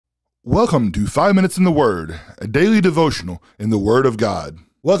Welcome to 5 Minutes in the Word, a daily devotional in the Word of God.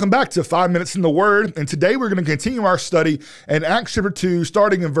 Welcome back to 5 Minutes in the Word, and today we're going to continue our study in Acts chapter 2,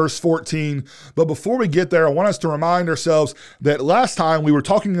 starting in verse 14. But before we get there, I want us to remind ourselves that last time we were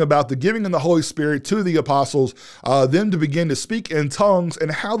talking about the giving of the Holy Spirit to the apostles, them to begin to speak in tongues, and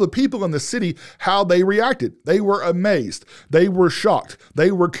how the people in the city, how they reacted. They were amazed. They were shocked.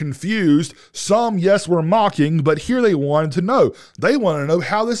 They were confused. Some, yes, were mocking, but here they wanted to know. They want to know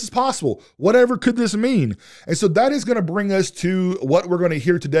how this is possible. Whatever could this mean? And so that is going to bring us to what we're going to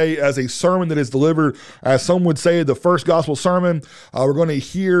hear today as a sermon that is delivered, as some would say, the first gospel sermon. We're going to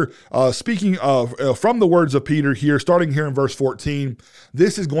hear speaking from the words of Peter here, starting here in verse 14.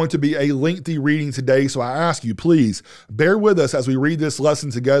 This is going to be a lengthy reading today, so I ask you, please bear with us as we read this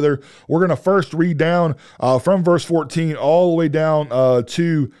lesson together. We're going to first read down from verse 14 all the way down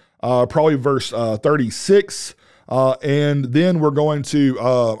to probably verse 36. And then we're going to,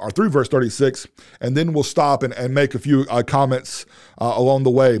 or through verse 36, and then we'll stop and make a few comments along the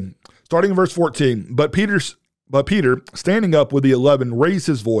way. Starting in verse 14, But Peter, standing up with the 11, raised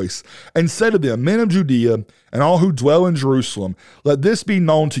his voice and said to them, Men of Judea and all who dwell in Jerusalem, let this be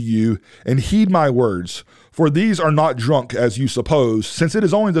known to you, and heed my words. For these are not drunk, as you suppose, since it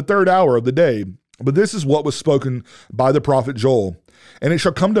is only the third hour of the day. But this is what was spoken by the prophet Joel. And it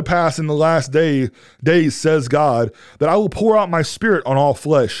shall come to pass in the last days, says God, that I will pour out my spirit on all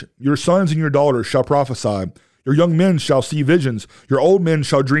flesh. Your sons and your daughters shall prophesy. Your young men shall see visions. Your old men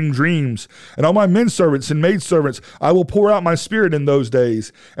shall dream dreams. And on my men servants and maidservants I will pour out my spirit in those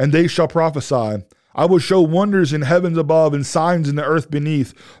days, and they shall prophesy. I will show wonders in heavens above and signs in the earth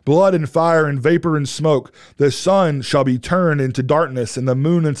beneath, blood and fire and vapor and smoke. The sun shall be turned into darkness and the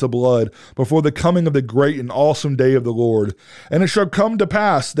moon into blood before the coming of the great and awesome day of the Lord. And it shall come to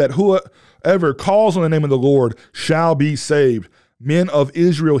pass that whoever calls on the name of the Lord shall be saved. Men of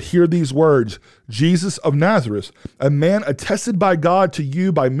Israel, hear these words. Jesus of Nazareth, a man attested by God to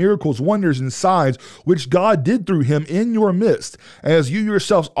you by miracles, wonders, and signs, which God did through him in your midst, as you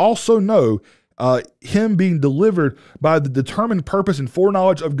yourselves also know, him being delivered by the determined purpose and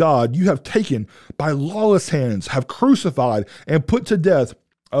foreknowledge of God, you have taken by lawless hands, have crucified and put to death,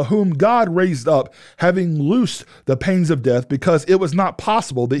 whom God raised up, having loosed the pains of death, because it was not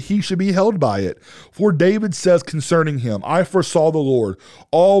possible that he should be held by it. For David says concerning him, I foresaw the Lord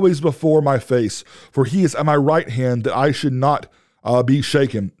always before my face, for he is at my right hand, that I should not be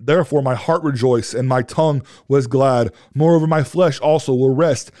shaken. Therefore my heart rejoiced, and my tongue was glad. Moreover, my flesh also will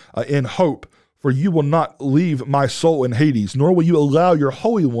rest in hope. For you will not leave my soul in Hades, nor will you allow your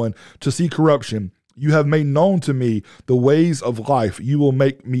Holy One to see corruption. You have made known to me the ways of life. You will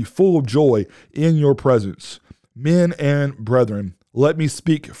make me full of joy in your presence. Men and brethren, let me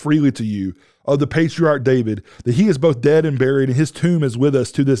speak freely to you of the patriarch David, that he is both dead and buried, and his tomb is with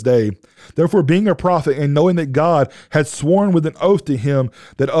us to this day. Therefore, being a prophet, and knowing that God had sworn with an oath to him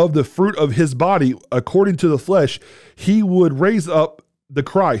that of the fruit of his body, according to the flesh, he would raise up the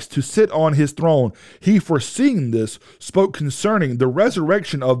Christ to sit on his throne, he, foreseeing this, spoke concerning the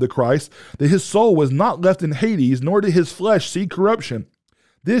resurrection of the Christ, that his soul was not left in Hades, nor did his flesh see corruption.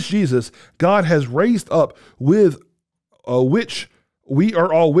 This Jesus God has raised up, with which we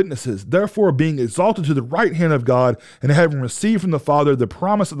are all witnesses. Therefore, being exalted to the right hand of God, and having received from the Father the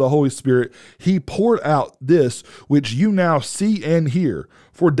promise of the Holy Spirit, he poured out this which you now see and hear.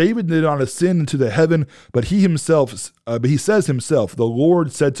 For David did not ascend into the heaven, but he says himself, the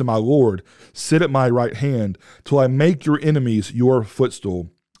Lord said to my Lord, sit at my right hand, till I make your enemies your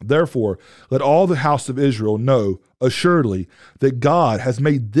footstool. Therefore, let all the house of Israel know assuredly that God has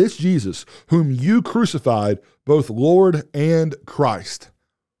made this Jesus, whom you crucified, both Lord and Christ.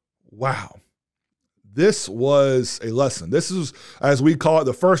 Wow. This was a lesson. This is, as we call it,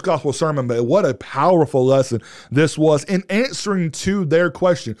 the first gospel sermon, but what a powerful lesson this was in answering to their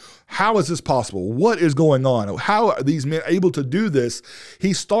question. How is this possible? What is going on? How are these men able to do this?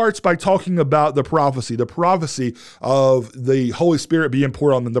 He starts by talking about the prophecy of the Holy Spirit being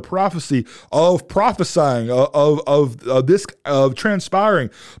poured on them, the prophecy of prophesying, of transpiring,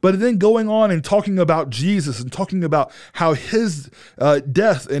 but then going on and talking about Jesus and talking about how his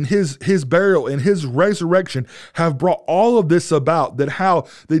death and his burial and his resurrection have brought all of this about,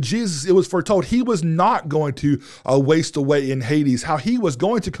 that Jesus, it was foretold he was not going to waste away in Hades, how he was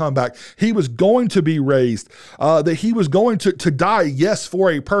going to come back, he was going to be raised, that he was going to die, yes,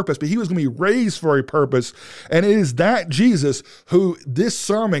 for a purpose, but he was going to be raised for a purpose. And it is that Jesus who this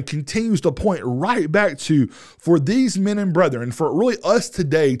sermon continues to point right back to, for these men and brethren, for really us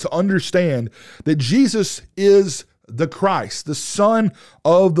today to understand that Jesus is the Christ, the Son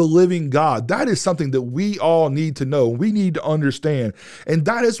of the living God. That is something that we all need to know. We need to understand. And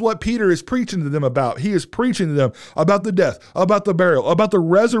that is what Peter is preaching to them about. He is preaching to them about the death, about the burial, about the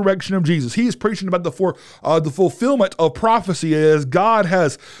resurrection of Jesus. He is preaching about the fulfillment of prophecy as God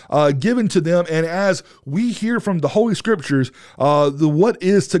has given to them. And as we hear from the Holy Scriptures, what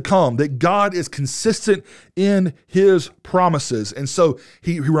is to come, that God is consistent in his promises. And so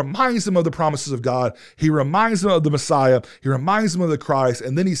he reminds them of the promises of God. He reminds them of the Messiah. He reminds them of the Christ.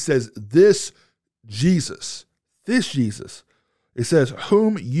 And then he says, this Jesus, it says,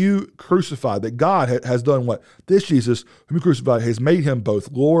 whom you crucified, that God has done what? This Jesus, whom you crucified, has made him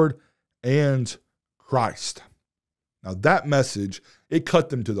both Lord and Christ. Now that message, it cut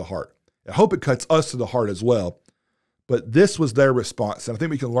them to the heart. I hope it cuts us to the heart as well. But this was their response. And I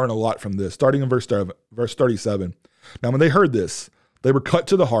think we can learn a lot from this, starting in verse 37. Now, when they heard this, they were cut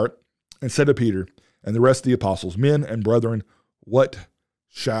to the heart and said to Peter and the rest of the apostles, men and brethren, what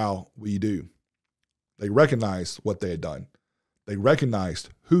shall we do? They recognized what they had done. They recognized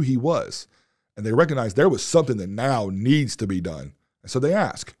who he was. And they recognized there was something that now needs to be done. And so they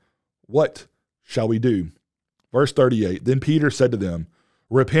ask, what shall we do? Verse 38, then Peter said to them,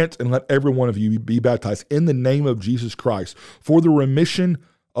 repent and let every one of you be baptized in the name of Jesus Christ for the remission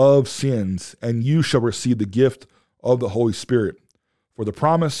of sins, and you shall receive the gift of the Holy Spirit. For the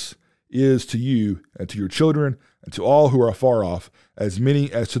promise is to you and to your children and to all who are afar off, as many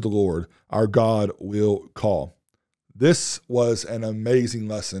as to the Lord our God will call. This was an amazing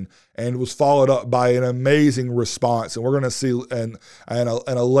lesson and was followed up by an amazing response. And we're going to see in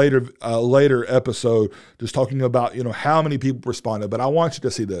a later episode just talking about, how many people responded. But I want you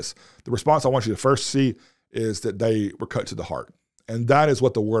to see this. The response I want you to first see is that they were cut to the heart. And that is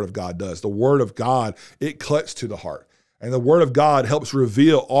what the Word of God does. The Word of God, it cuts to the heart. And the Word of God helps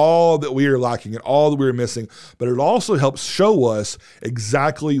reveal all that we are lacking and all that we are missing, but it also helps show us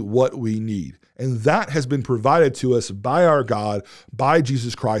exactly what we need. And that has been provided to us by our God, by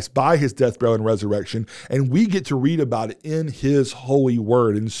Jesus Christ, by his death, burial, and resurrection. And we get to read about it in his holy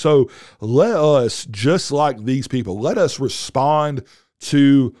word. And so let us, just like these people, let us respond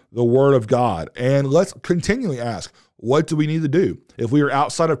to the Word of God. And let's continually ask, what do we need to do? If we are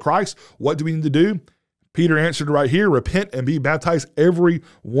outside of Christ, what do we need to do? Peter answered right here, repent and be baptized, every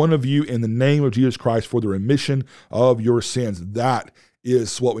one of you, in the name of Jesus Christ for the remission of your sins. That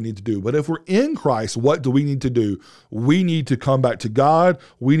is what we need to do. But if we're in Christ, what do we need to do? We need to come back to God.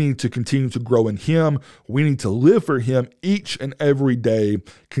 We need to continue to grow in him. We need to live for him each and every day,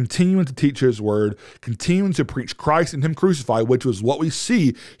 continuing to teach his word, continuing to preach Christ and him crucified, which was what we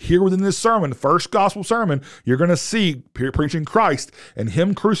see here within this sermon, the first gospel sermon. You're going to see preaching Christ and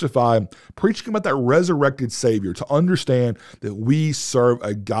him crucified, preaching about that resurrected Savior, to understand that we serve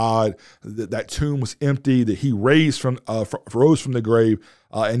a God, that tomb was empty, that he rose from the grave,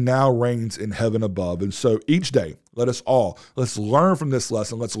 and now reigns in heaven above. And so each day, let's learn from this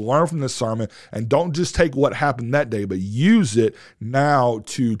lesson. Let's learn from this sermon, and don't just take what happened that day, but use it now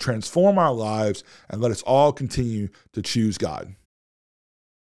to transform our lives, and let us all continue to choose God.